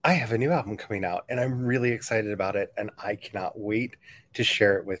I have a new album coming out and I'm really excited about it, and I cannot wait to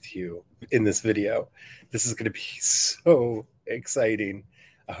share it with you in this video. This is going to be so exciting.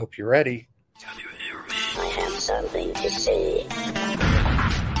 I hope you're ready. I have something to say.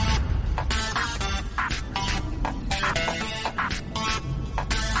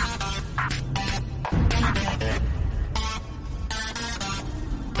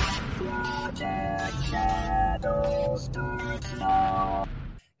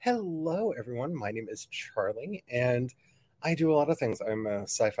 Hello, everyone. My name is Charlie, and I do a lot of things. I'm a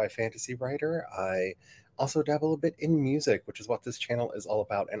sci-fi fantasy writer. I also dabble a bit in music, which is what this channel is all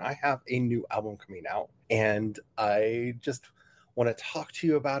about. And I have a new album coming out, and I just want to talk to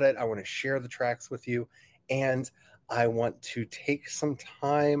you about it. I want to share the tracks with you, and I want to take some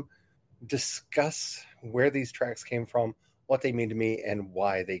time, discuss where these tracks came from, what they mean to me, and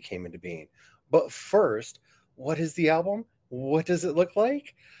why they came into being. But first, what is the album? What does it look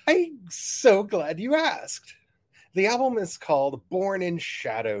like? I'm so glad you asked. The album is called Born in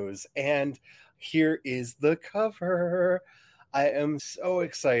Shadows, and here is the cover. I am so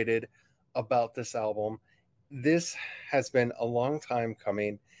excited about this album. This has been a long time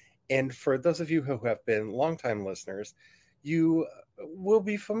coming, and for those of you who have been longtime listeners, you will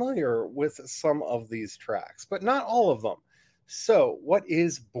be familiar with some of these tracks, but not all of them. So, what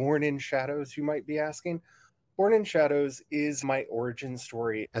is Born in Shadows, you might be asking? Born in Shadows is my origin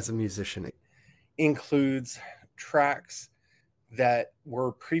story as a musician. It includes tracks that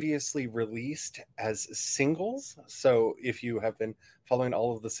were previously released as singles. So if you have been following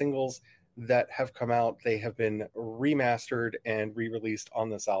all of the singles that have come out, they have been remastered and re-released on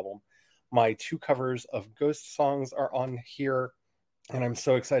this album. My 2 covers of Ghost songs are on here, and I'm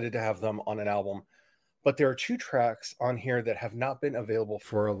so excited to have them on an album. But there are 2 tracks on here that have not been available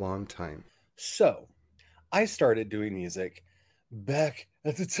for a long time. So I started doing music back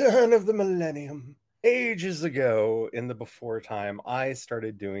at the turn of the millennium. Ages ago, in the before time, I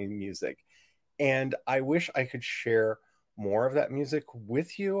started doing music. And I wish I could share more of that music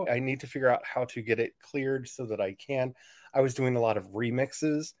with you. I need to figure out how to get it cleared so that I can. I was doing a lot of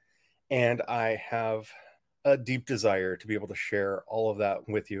remixes, and I have a deep desire to be able to share all of that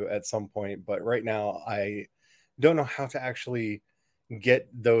with you at some point. But right now, I don't know how to actually get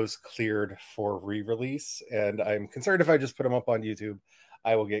those cleared for re-release, and I'm concerned if I just put them up on YouTube,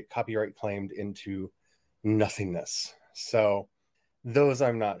 I will get copyright claimed into nothingness. So those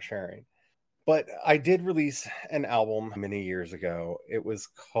I'm not sharing. But I did release an album many years ago. It was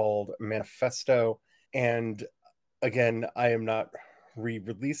called Manifesto, and again, I am not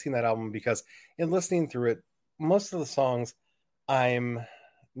re-releasing that album because in listening through it, most of the songs I'm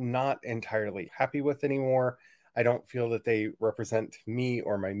not entirely happy with anymore. I don't feel that they represent me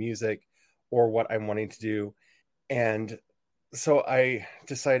or my music or what I'm wanting to do. And so I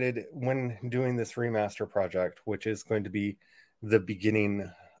decided, when doing this remaster project, which is going to be the beginning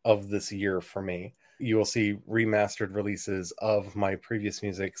of this year for me, you will see remastered releases of my previous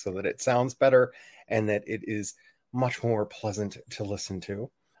music so that it sounds better and that it is much more pleasant to listen to.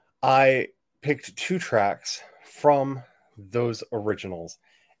 I picked 2 tracks from those originals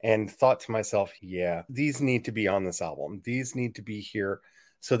and thought to myself, yeah, these need to be on this album. These need to be here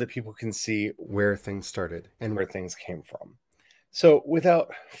so that people can see where things started and where things came from. So without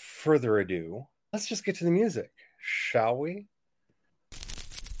further ado, let's just get to the music, shall we?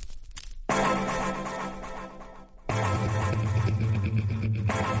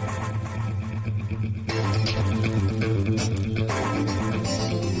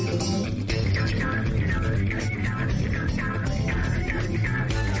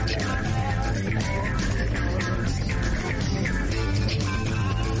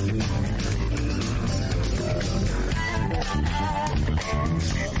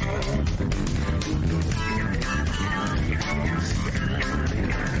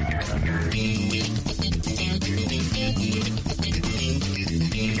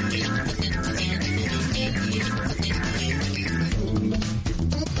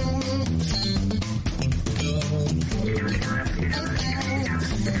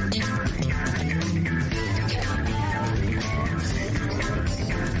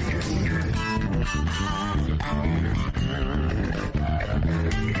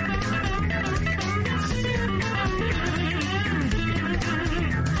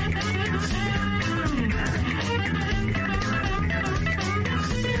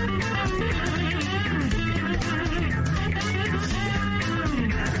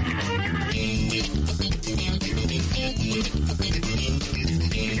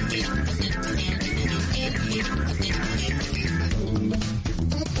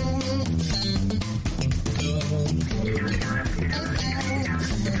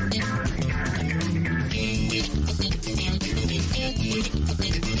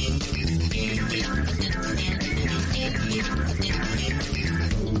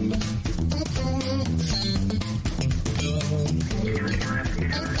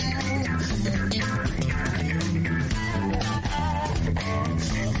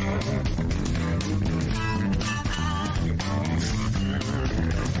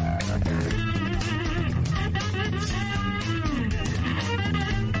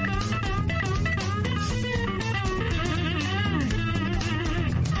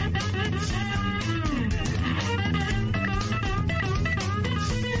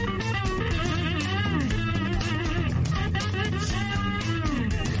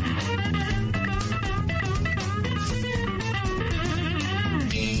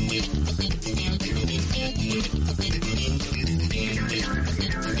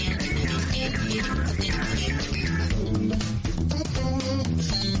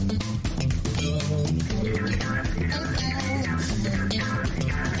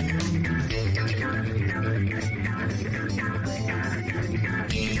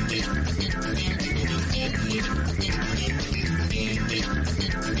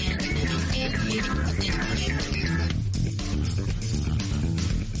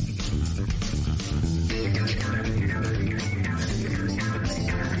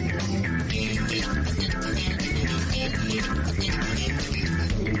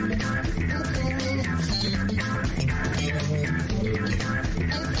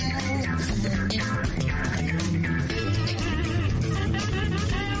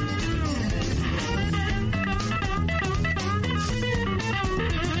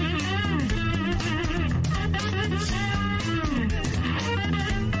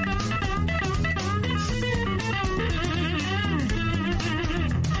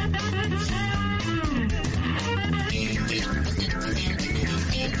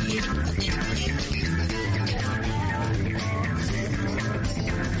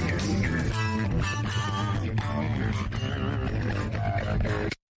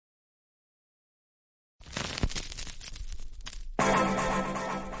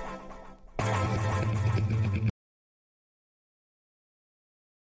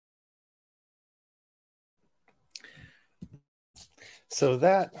 So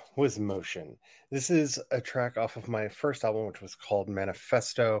that was Motion. This is a track off of my first album, which was called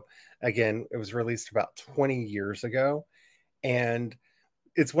Manifesto. Again, it was released about 20 years ago, and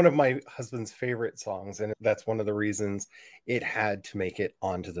it's one of my husband's favorite songs, and that's one of the reasons it had to make it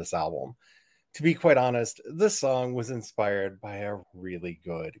onto this album. To be quite honest, this song was inspired by a really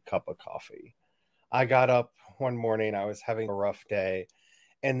good cup of coffee. I got up one morning, I was having a rough day,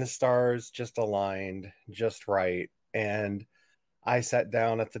 and the stars just aligned just right, and I sat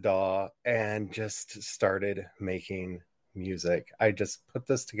down at the DAW and just started making music. I just put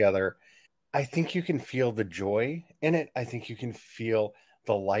this together. I think you can feel the joy in it. I think you can feel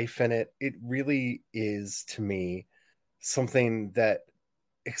the life in it. It really is, to me, something that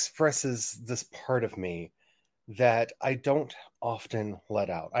expresses this part of me that I don't often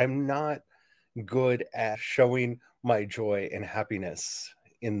let out. I'm not good at showing my joy and happiness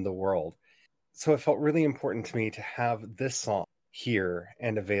in the world. So it felt really important to me to have this song here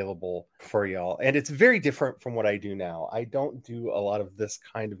and available for y'all. And it's very different from what I do now. I don't do a lot of this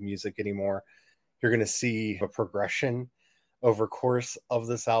kind of music anymore. You're going to see a progression over course of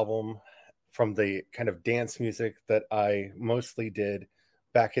this album from the kind of dance music that I mostly did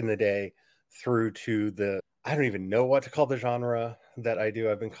back in the day through to the, I don't even know what to call the genre that I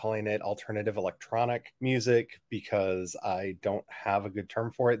do. I've been calling it alternative electronic music because I don't have a good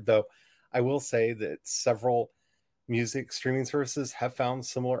term for it, though I will say that several music streaming services have found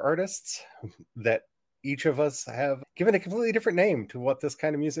similar artists that each of us have given a completely different name to what this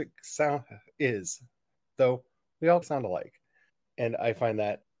kind of music sound is, though we all sound alike. And I find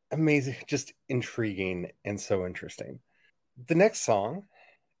that amazing, just intriguing, and so interesting. The next song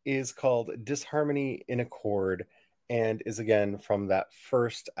is called Disharmony in a Chord and is again from that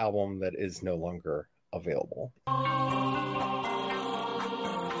first album that is no longer available.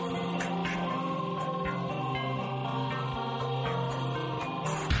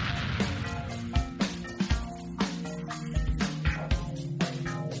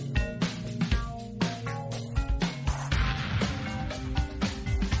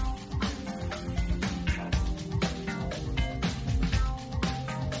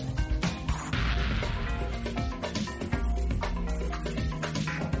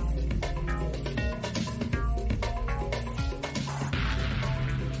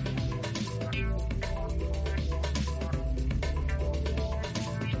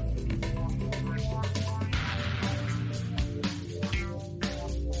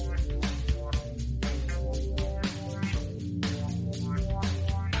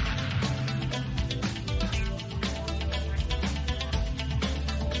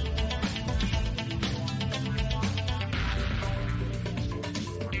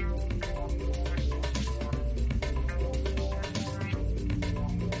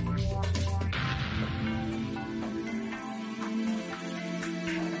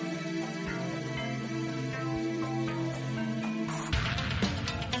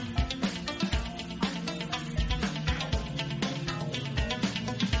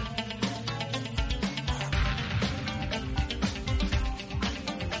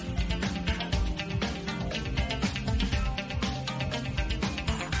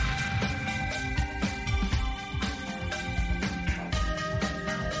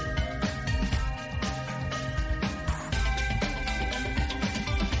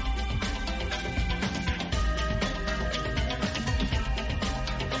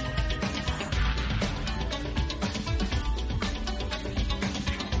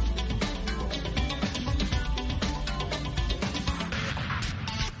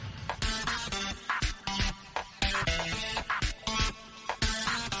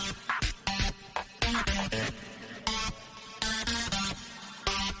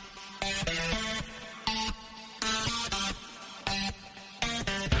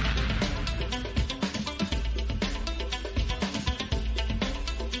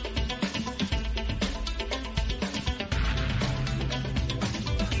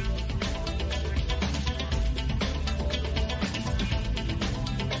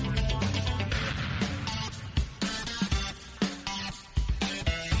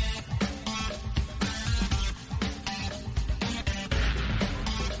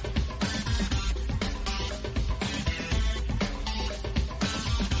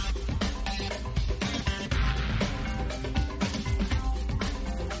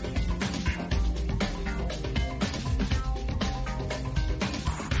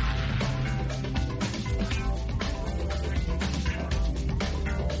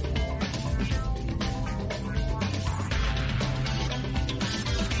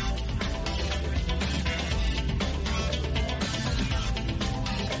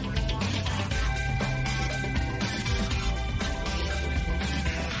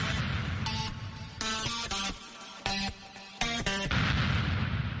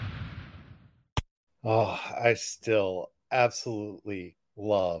 Oh, I still absolutely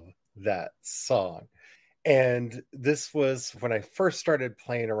love that song. And this was when I first started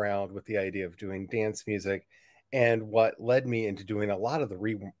playing around with the idea of doing dance music, and what led me into doing a lot of the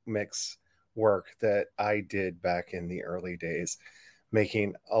remix work that I did back in the early days,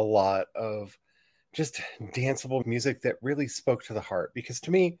 making a lot of just danceable music that really spoke to the heart. Because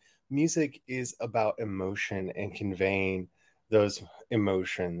to me, music is about emotion and conveying those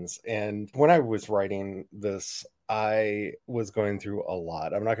emotions. And when I was writing this, I was going through a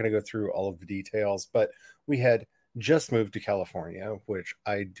lot. I'm not going to go through all of the details, but we had just moved to California, which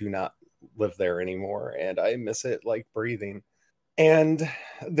I do not live there anymore, and I miss it like breathing. And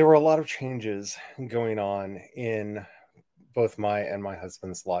there were a lot of changes going on in both my and my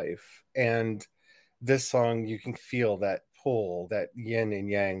husband's life. And this song, you can feel that pull, that yin and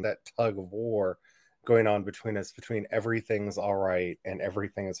yang, that tug of war going on between us, between everything's all right and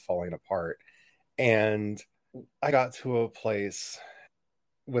everything is falling apart. And I got to a place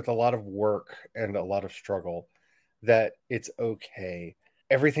with a lot of work and a lot of struggle that it's okay.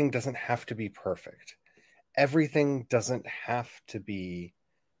 Everything doesn't have to be perfect. Everything doesn't have to be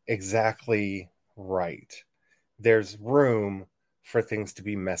exactly right. There's room for things to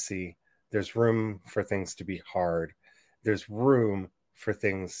be messy. There's room for things to be hard. There's room for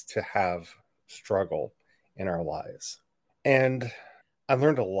things to have struggle in our lives. And I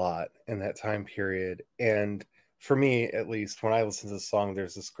learned a lot in that time period. And for me, at least, when I listen to the song,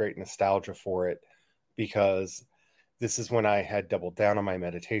 there's this great nostalgia for it because this is when I had doubled down on my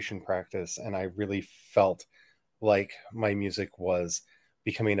meditation practice and I really felt like my music was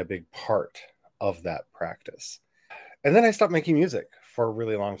becoming a big part of that practice. And then I stopped making music for a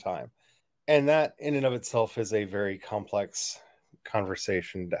really long time. And that, in and of itself, is a very complex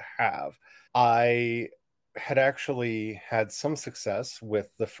conversation to have. I had actually had some success with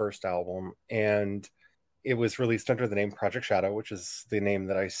the first album, and it was released under the name Project Shadow, which is the name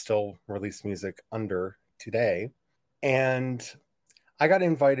that I still release music under today. And I got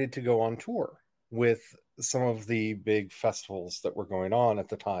invited to go on tour with some of the big festivals that were going on at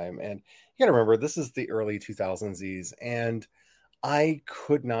the time. And you got to remember, this is the early 2000s, and I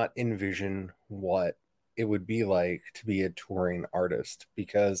could not envision what it would be like to be a touring artist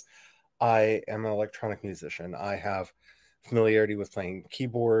because I am an electronic musician. I have familiarity with playing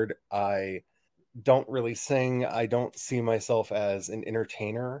keyboard. I don't really sing. I don't see myself as an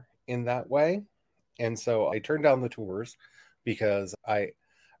entertainer in that way. And so I turned down the tours because I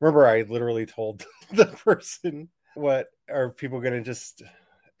remember I literally told the person, what are people going to just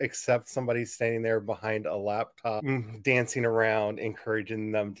accept somebody standing there behind a laptop dancing around,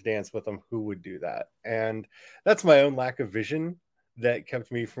 encouraging them to dance with them? Who would do that? And that's my own lack of vision that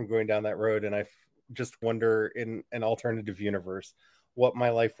kept me from going down that road. And I just wonder, in an alternative universe, what my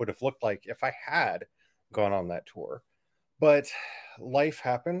life would have looked like if I had gone on that tour. But life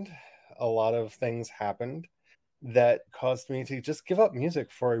happened. A lot of things happened that caused me to just give up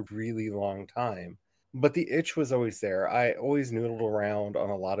music for a really long time. But the itch was always there. I always noodled around on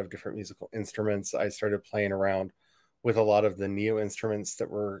a lot of different musical instruments. I started playing around with a lot of the Neo instruments that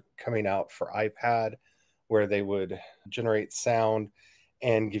were coming out for iPad, where they would generate sound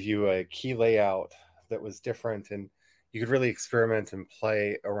and give you a key layout that was different. And you could really experiment and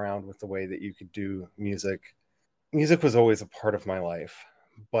play around with the way that you could do music. Music was always a part of my life,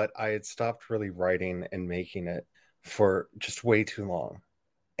 but I had stopped really writing and making it for just way too long.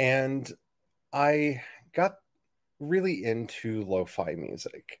 And I got really into lo-fi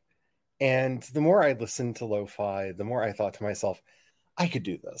music. And the more I listened to lo-fi, the more I thought to myself, I could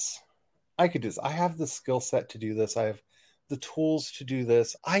do this. I could do this. I have the skill set to do this. I have the tools to do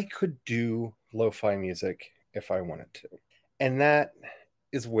this. I could do lo-fi music if I wanted to. And that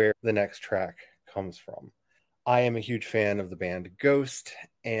is where the next track comes from. I am a huge fan of the band Ghost,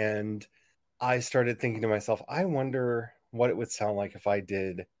 and I started thinking to myself, I wonder what it would sound like if I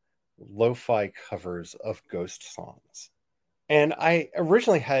did lo-fi covers of Ghost songs. And I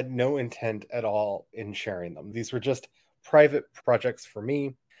originally had no intent at all in sharing them. These were just private projects for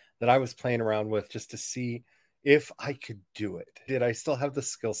me that I was playing around with just to see if I could do it. Did I still have the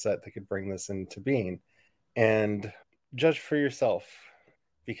skill set that could bring this into being? And judge for yourself,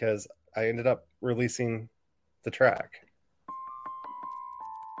 because I ended up releasing the track.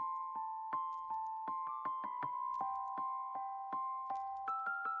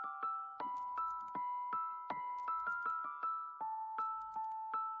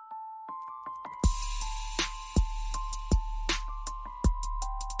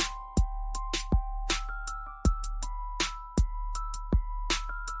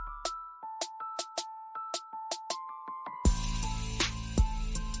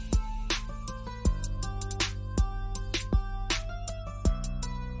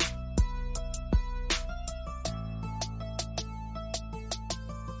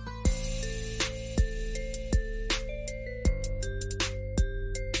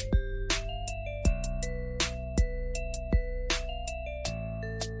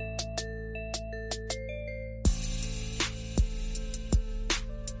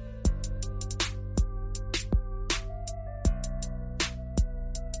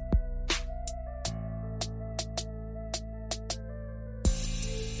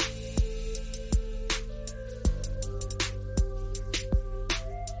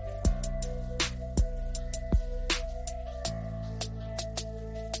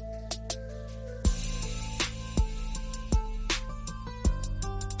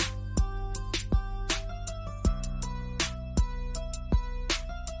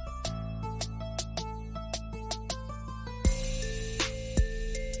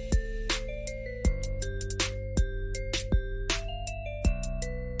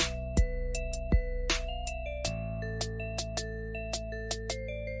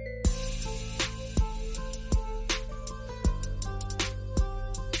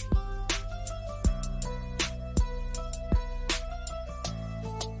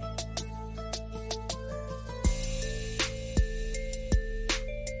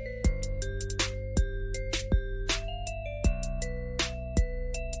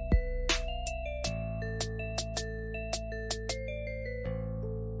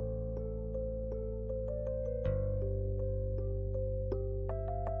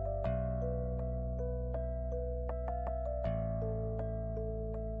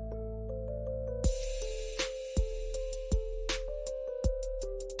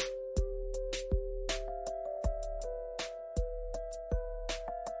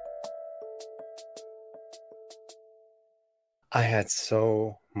 I had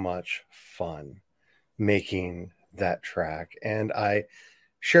so much fun making that track, and I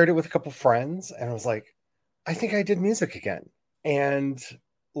shared it with a couple friends, and I was like, I think I did music again. And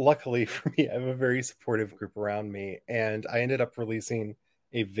luckily for me, I have a very supportive group around me, and I ended up releasing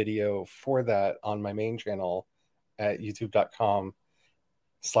a video for that on my main channel at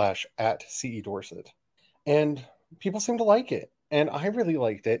youtube.com/at CE Dorset. And people seemed to like it, and I really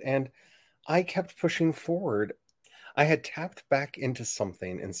liked it, and I kept pushing forward. I had tapped back into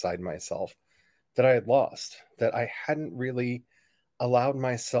something inside myself that I had lost, that I hadn't really allowed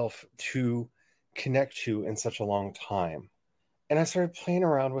myself to connect to in such a long time. And I started playing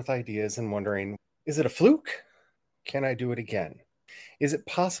around with ideas and wondering, is it a fluke? Can I do it again? Is it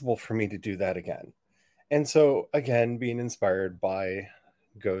possible for me to do that again? And so, again, being inspired by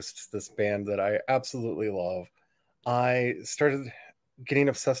Ghost, this band that I absolutely love, I started getting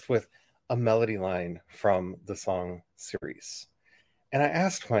obsessed with a melody line from the song Cerise. And I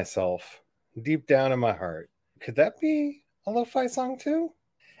asked myself, deep down in my heart, could that be a lo-fi song too?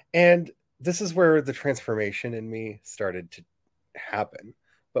 And this is where the transformation in me started to happen.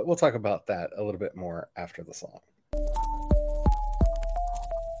 But we'll talk about that a little bit more after the song.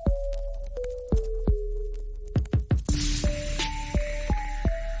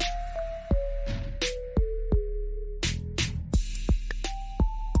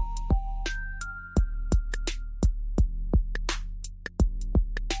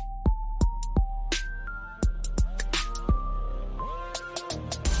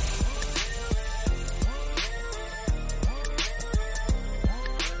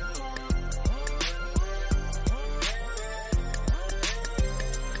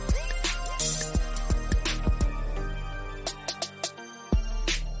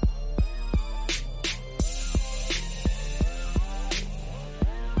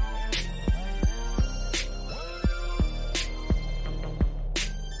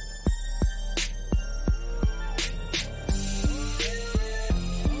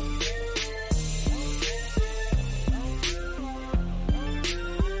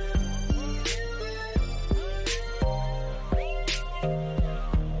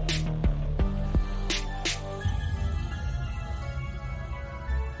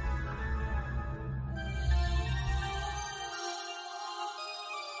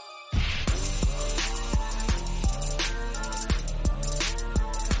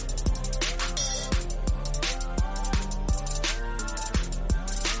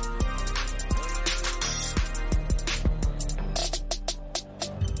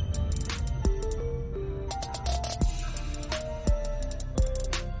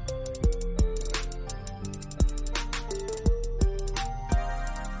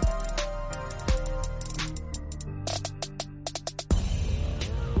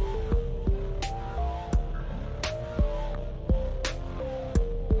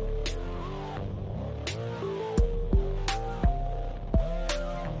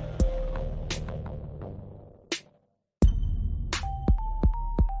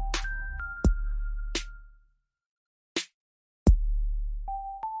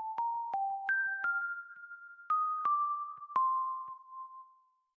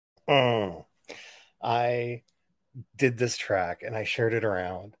 Mm. I did this track and I shared it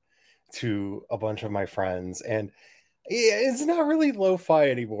around to a bunch of my friends, and it's not really lo-fi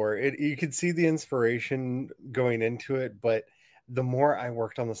anymore. You can see the inspiration going into it, but the more I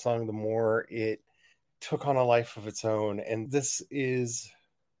worked on the song, the more it took on a life of its own. And this is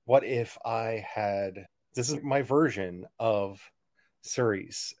what if I had, this is my version of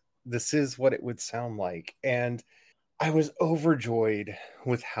Cerise. This is what it would sound like. And I was overjoyed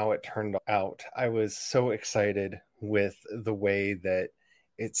with how it turned out. I was so excited with the way that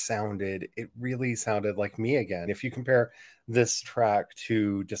it sounded. It really sounded like me again. If you compare this track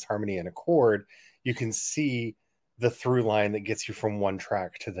to Disharmony and Accord, you can see the through line that gets you from one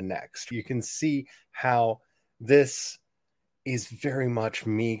track to the next. You can see how this is very much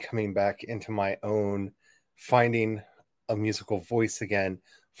me coming back into my own, finding a musical voice again,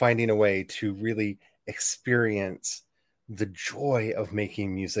 finding a way to really experience the joy of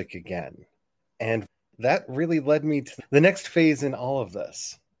making music again. And that really led me to the next phase in all of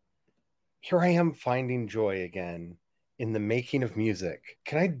this. Here I am finding joy again in the making of music.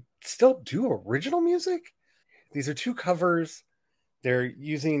 Can I still do original music? These are two covers. They're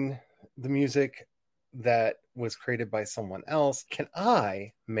using the music that was created by someone else. Can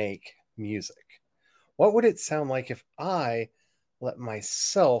I make music? What would it sound like if I let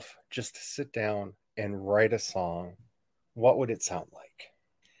myself just sit down and write a song? What would it sound like?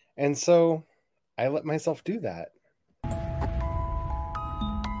 And so I let myself do that.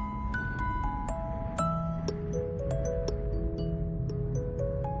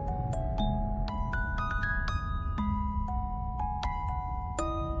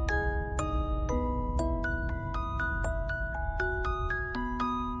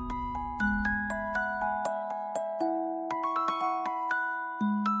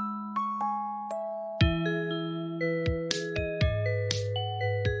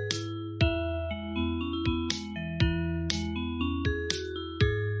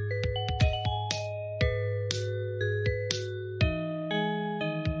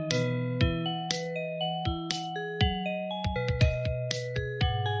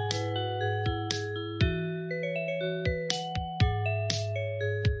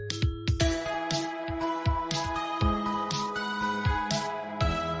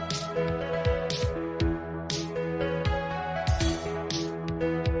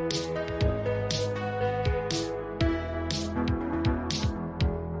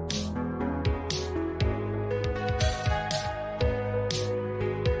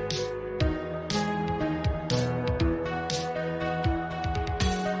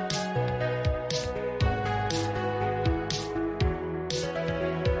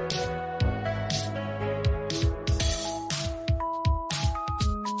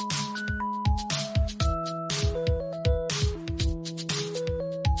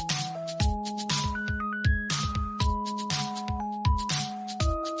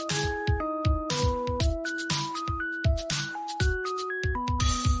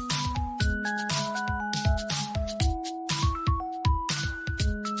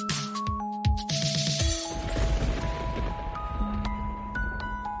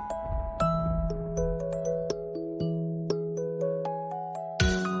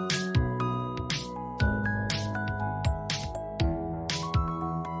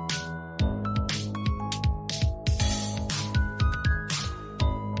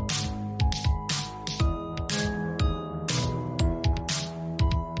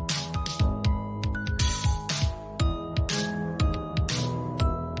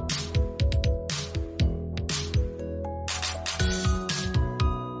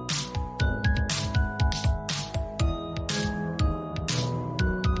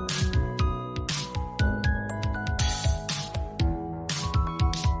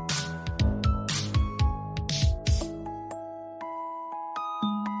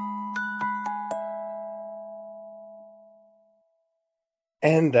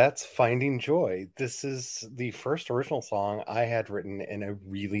 And that's Finding Joy. This is the first original song I had written in a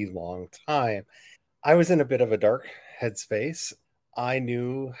really long time. I was in a bit of a dark headspace. I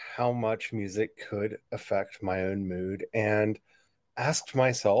knew how much music could affect my own mood and asked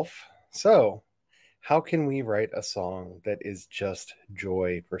myself, so how can we write a song that is just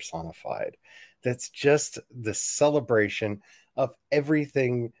joy personified? That's just the celebration of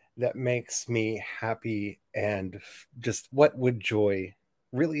everything that makes me happy and just what would joy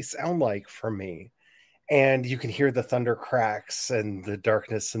really sound like for me? And you can hear the thunder cracks and the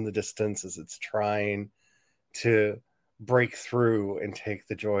darkness in the distance as it's trying to break through and take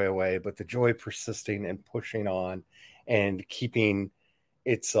the joy away, but the joy persisting and pushing on and keeping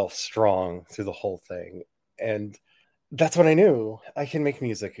itself strong through the whole thing. And that's when I knew I can make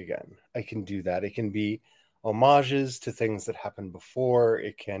music again. I can do that. It can be homages to things that happened before,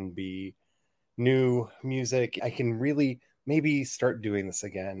 it can be new music. I can really maybe start doing this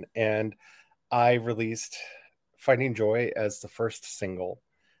again. And I released Finding Joy as the first single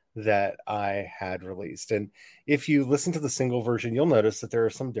that I had released. And if you listen to the single version, you'll notice that there are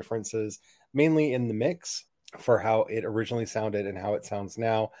some differences, mainly in the mix for how it originally sounded and how it sounds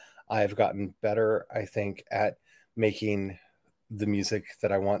now. I've gotten better, I think, at making the music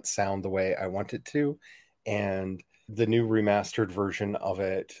that I want sound the way I want it to. And the new remastered version of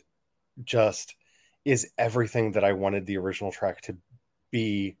it just is everything that I wanted the original track to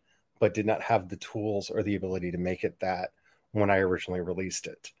be, but did not have the tools or the ability to make it that when I originally released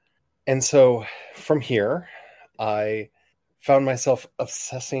it. And so from here, I found myself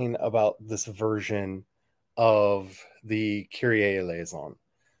obsessing about this version of the Kyrie eleison,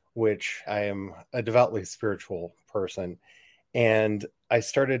 which I am a devoutly spiritual person. And I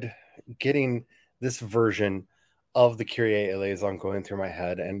started getting this version of the Kyrie eleison going through my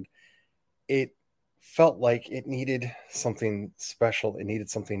head, and it felt like it needed something special. It needed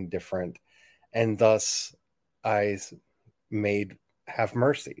something different. And thus I made Have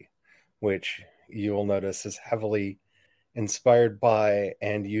Mercy, which you will notice is heavily inspired by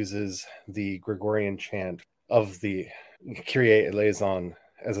and uses the Gregorian chant of the Kyrie eleison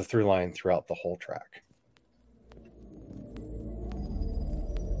as a through line throughout the whole track.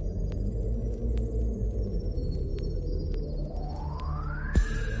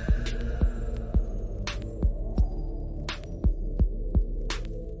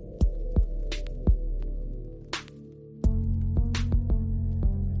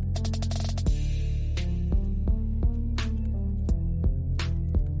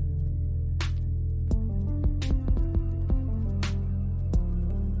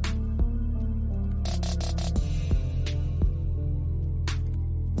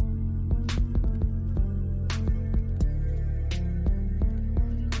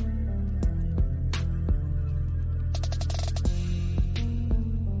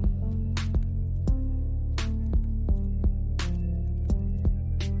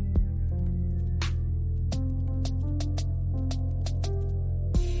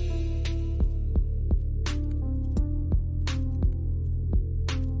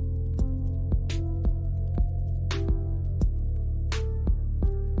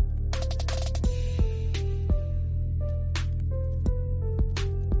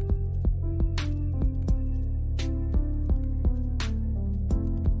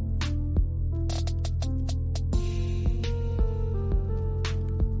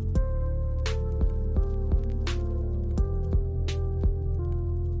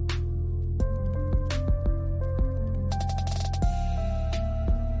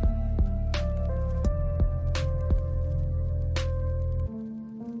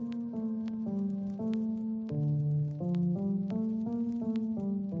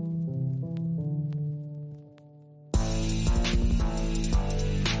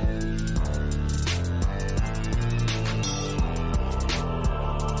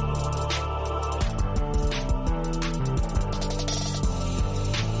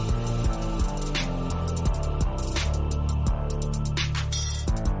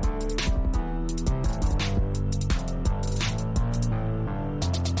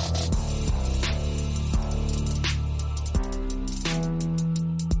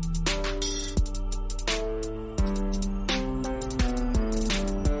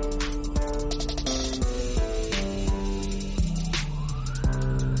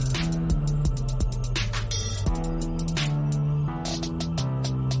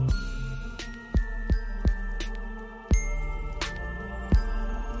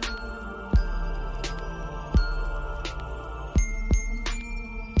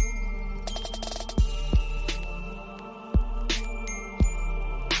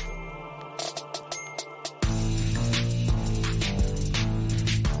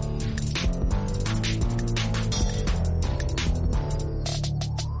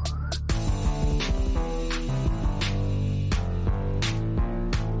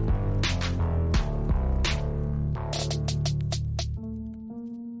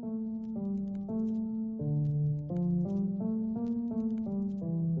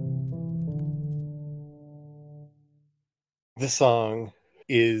 This song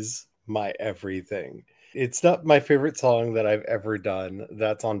is my everything. It's not my favorite song that I've ever done.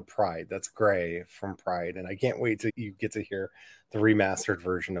 That's on Pride. That's Gray from Pride. And I can't wait till you get to hear the remastered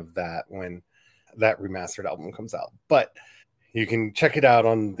version of that when that remastered album comes out. But you can check it out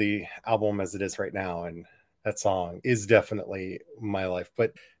on the album as it is right now. And that song is definitely my life.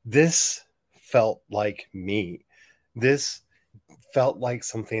 But this felt like me. This felt like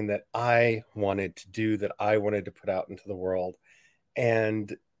something that I wanted to do, that I wanted to put out into the world.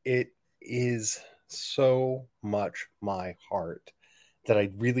 And it is so much my heart that I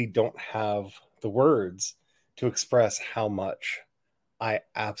really don't have the words to express how much I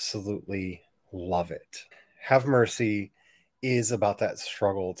absolutely love it. Have Mercy is about that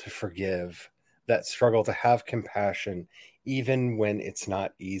struggle to forgive, that struggle to have compassion, even when it's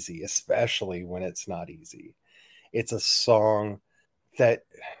not easy, especially when it's not easy. It's a song that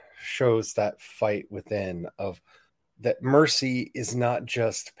shows that fight within of that mercy is not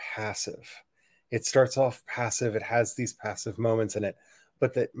just passive. It starts off passive. It has these passive moments in it,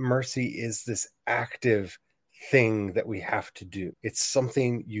 but that mercy is this active thing that we have to do. It's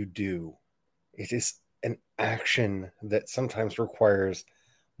something you do. It is an action that sometimes requires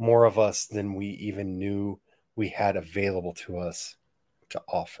more of us than we even knew we had available to us to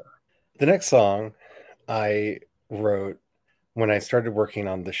offer. The next song I wrote when I started working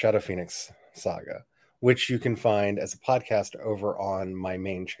on the Shadow Phoenix saga, which you can find as a podcast over on my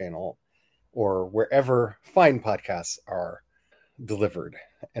main channel or wherever fine podcasts are delivered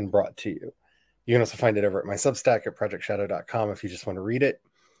and brought to you. You can also find it over at my Substack at projectshadow.com if you just want to read it.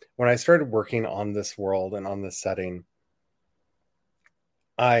 When I started working on this world and on this setting,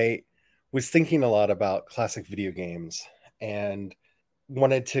 I was thinking a lot about classic video games and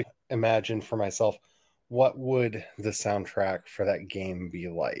wanted to imagine for myself, what would the soundtrack for that game be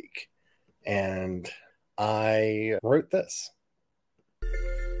like? And I wrote this.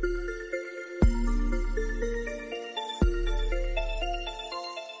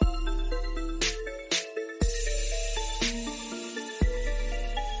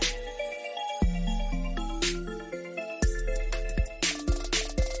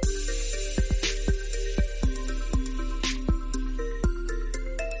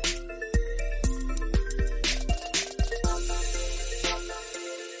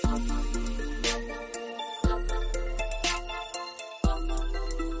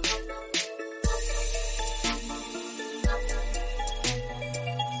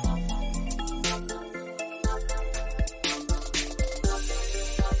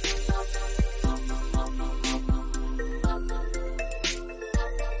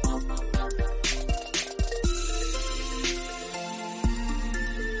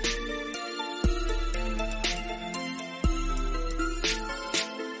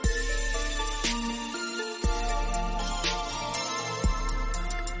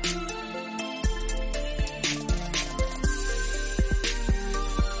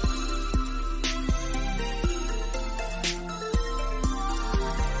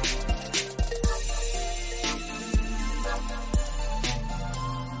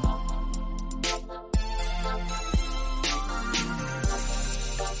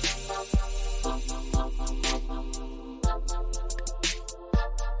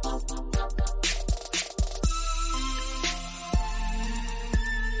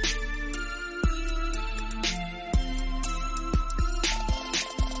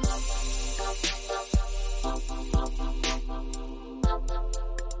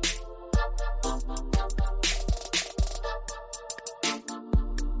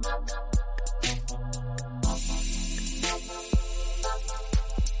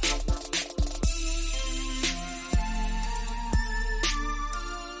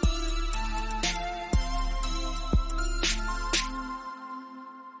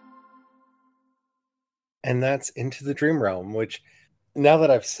 And that's Into the Dream Realm, which now that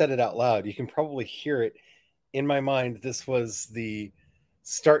I've said it out loud, you can probably hear it in my mind. This was the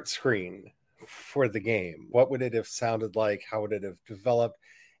start screen for the game. What would it have sounded like? How would it have developed?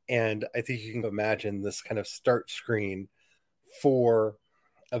 And I think you can imagine this kind of start screen for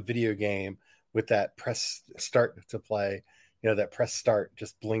a video game with that press start to play, that press start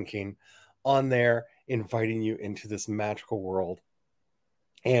just blinking on there, inviting you into this magical world.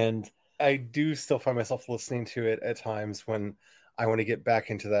 And I do still find myself listening to it at times when I want to get back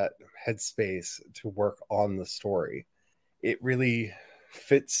into that headspace to work on the story. It really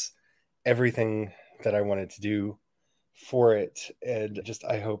fits everything that I wanted to do for it. And just,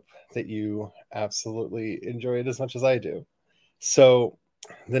 I hope that you absolutely enjoy it as much as I do. So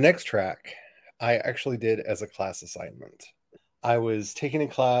the next track I actually did as a class assignment. I was taking a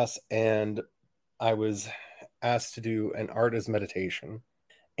class and I was asked to do an art as meditation.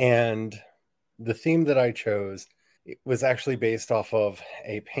 And the theme that I chose was actually based off of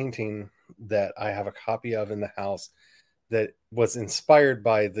a painting that I have a copy of in the house that was inspired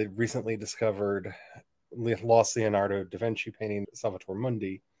by the recently discovered lost Leonardo da Vinci painting, Salvator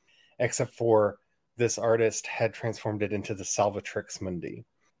Mundi, except for this artist had transformed it into the Salvatrix Mundi,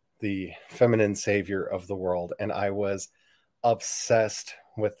 the feminine savior of the world. And I was obsessed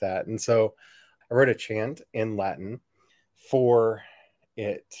with that. And so I wrote a chant in Latin for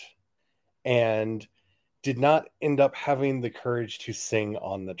it and did not end up having the courage to sing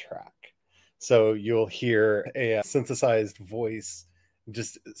on the track. So you'll hear a synthesized voice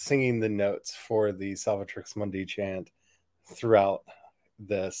just singing the notes for the Salvatrix Mundi chant throughout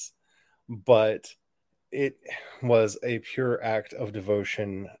this. But it was a pure act of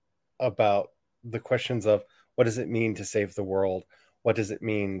devotion about the questions of what does it mean to save the world? What does it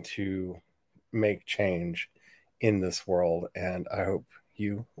mean to make change in this world? And I hope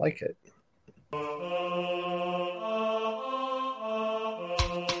you like it.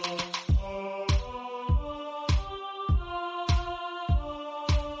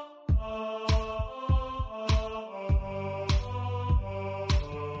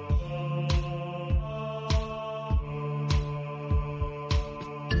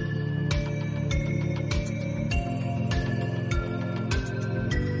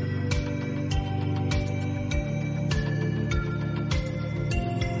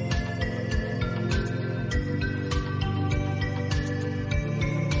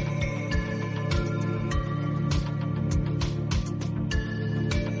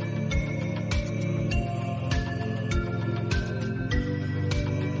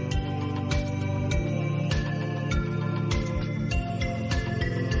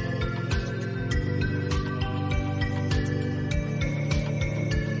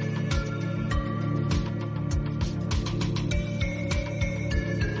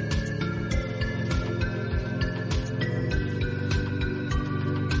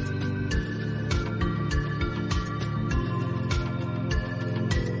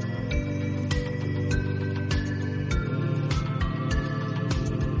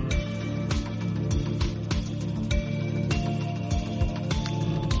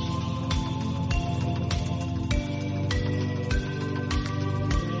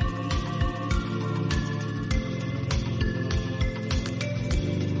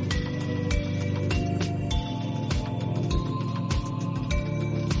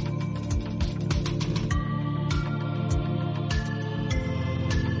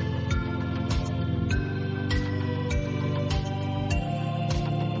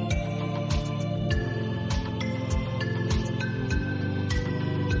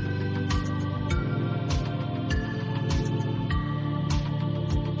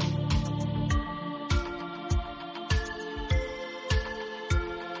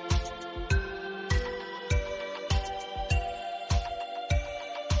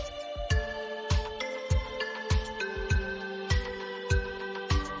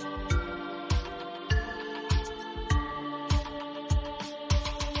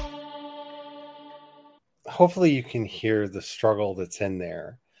 Hopefully you can hear the struggle that's in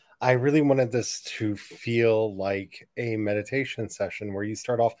there. I really wanted this to feel like a meditation session where you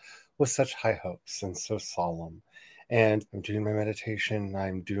start off with such high hopes and so solemn. And I'm doing my meditation.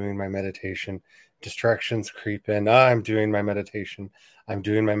 I'm doing my meditation. Distractions creep in. I'm doing my meditation. I'm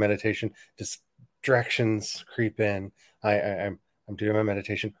doing my meditation. Distractions creep in. I'm doing my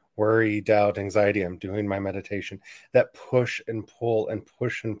meditation. Worry, doubt, anxiety. I'm doing my meditation. That push and pull and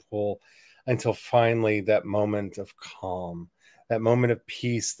push and pull until finally that moment of calm, that moment of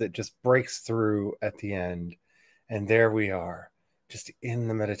peace that just breaks through at the end. And there we are, just in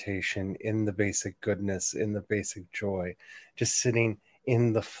the meditation, in the basic goodness, in the basic joy, just sitting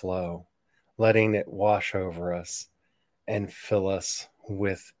in the flow, letting it wash over us and fill us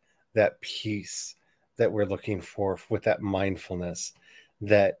with that peace that we're looking for, with that mindfulness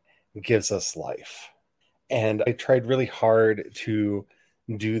that gives us life. And I tried really hard to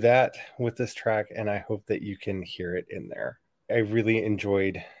do that with this track, and I hope that you can hear it in there. I really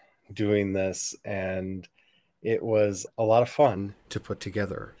enjoyed doing this, and it was a lot of fun to put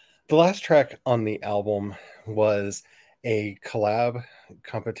together. The last track on the album was a collab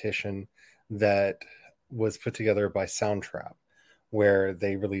competition that was put together by Soundtrap, where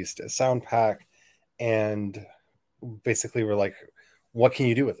they released a sound pack and basically were like, what can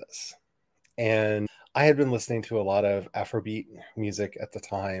you do with this? And I had been listening to a lot of Afrobeat music at the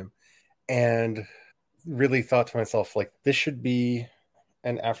time and really thought to myself, like, this should be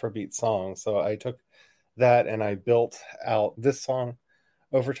an Afrobeat song. So I took that and I built out this song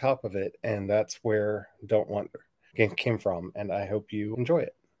over top of it. And that's where Don't Wonder came from. And I hope you enjoy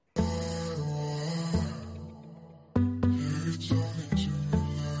it.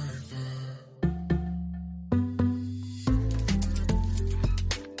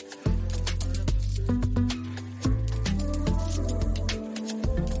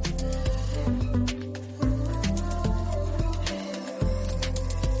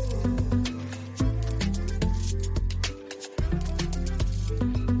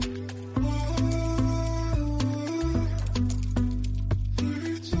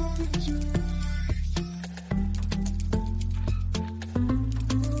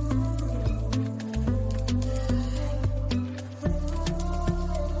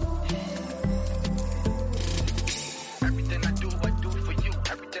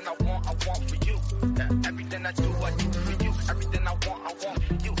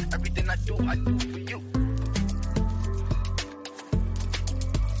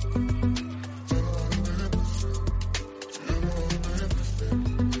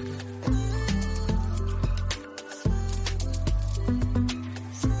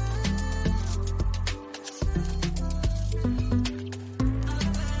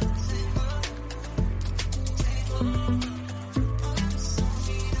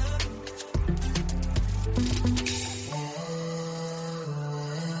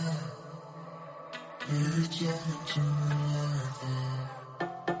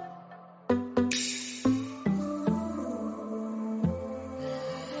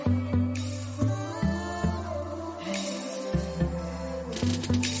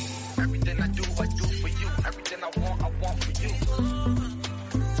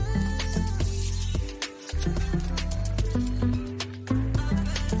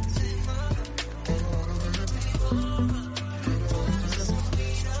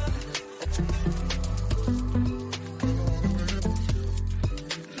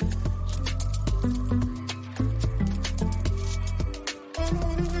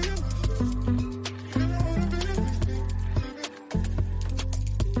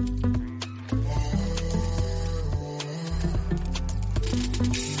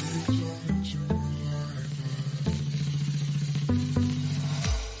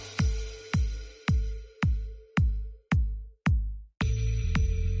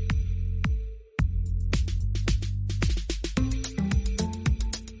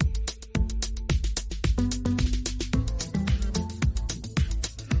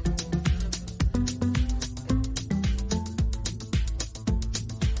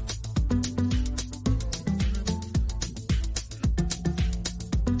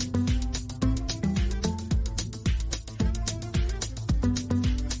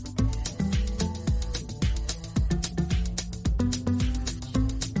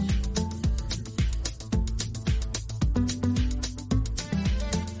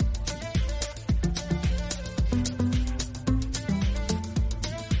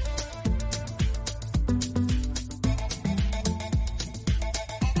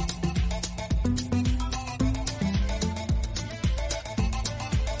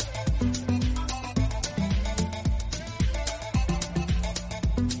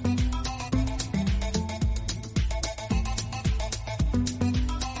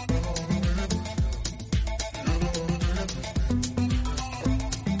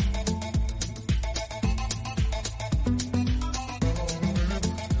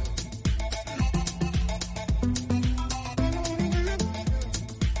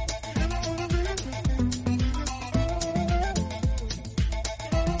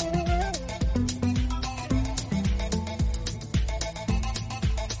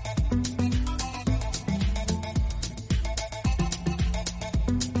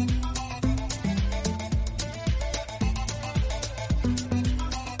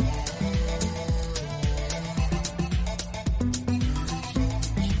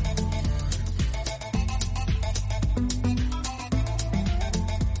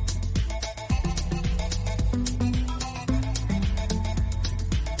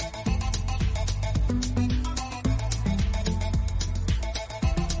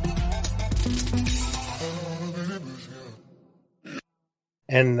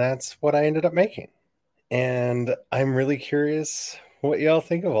 And that's what I ended up making. And I'm really curious what y'all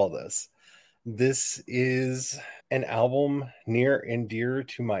think of all this. This is an album near and dear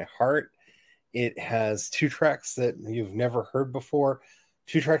to my heart. It has 2 tracks that you've never heard before,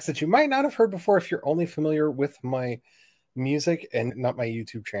 2 tracks that you might not have heard before if you're only familiar with my music and not my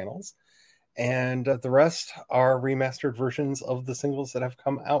YouTube channels. And the rest are remastered versions of the singles that have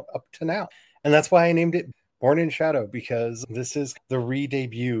come out up to now. And that's why I named it Born in Shadow, because this is the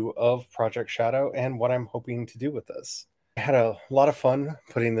re-debut of Project Shadow and what I'm hoping to do with this. I had a lot of fun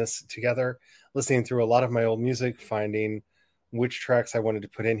putting this together, listening through a lot of my old music, finding which tracks I wanted to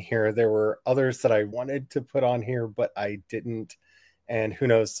put in here. There were others that I wanted to put on here, but I didn't. And who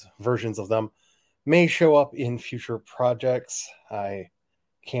knows, versions of them may show up in future projects. I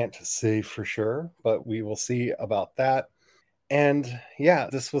can't say for sure, but we will see about that. And yeah,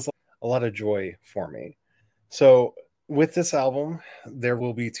 this was a lot of joy for me. So, with this album, there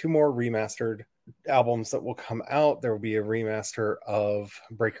will be two more remastered albums that will come out. There will be a remaster of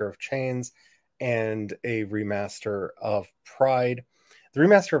Breaker of Chains and a remaster of Pride. The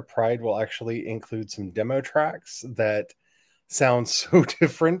remaster of Pride will actually include some demo tracks that sound so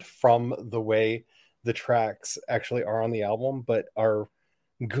different from the way the tracks actually are on the album, but are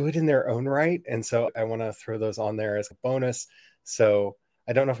good in their own right. And so I want to throw those on there as a bonus. So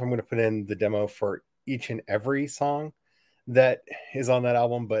I don't know if I'm going to put in the demo for each and every song that is on that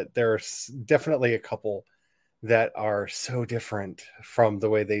album, but there's definitely a couple that are so different from the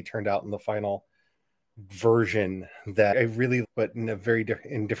way they turned out in the final version that I really put in a very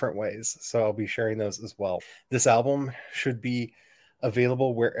in different ways. So I'll be sharing those as well. This album should be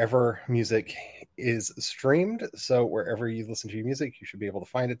available wherever music is streamed. So wherever you listen to your music, you should be able to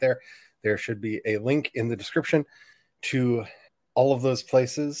find it there. There should be a link in the description to all of those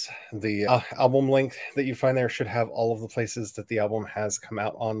places. The album link that you find there should have all of the places that the album has come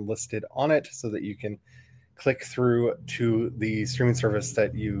out on listed on it, so that you can click through to the streaming service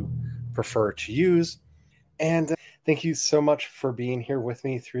that you prefer to use. And thank you so much for being here with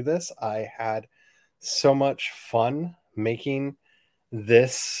me through this. I had so much fun making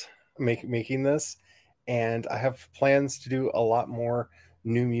this, and I have plans to do a lot more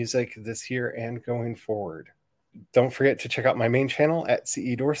new music this year and going forward. Don't forget to check out my main channel at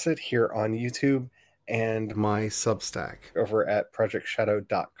CE Dorset here on YouTube, and my Substack over at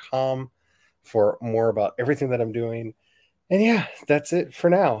projectshadow.com for more about everything that I'm doing. And yeah, that's it for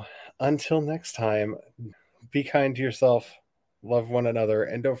now. Until next time, be kind to yourself, love one another,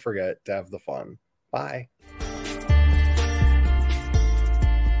 and don't forget to have the fun. Bye.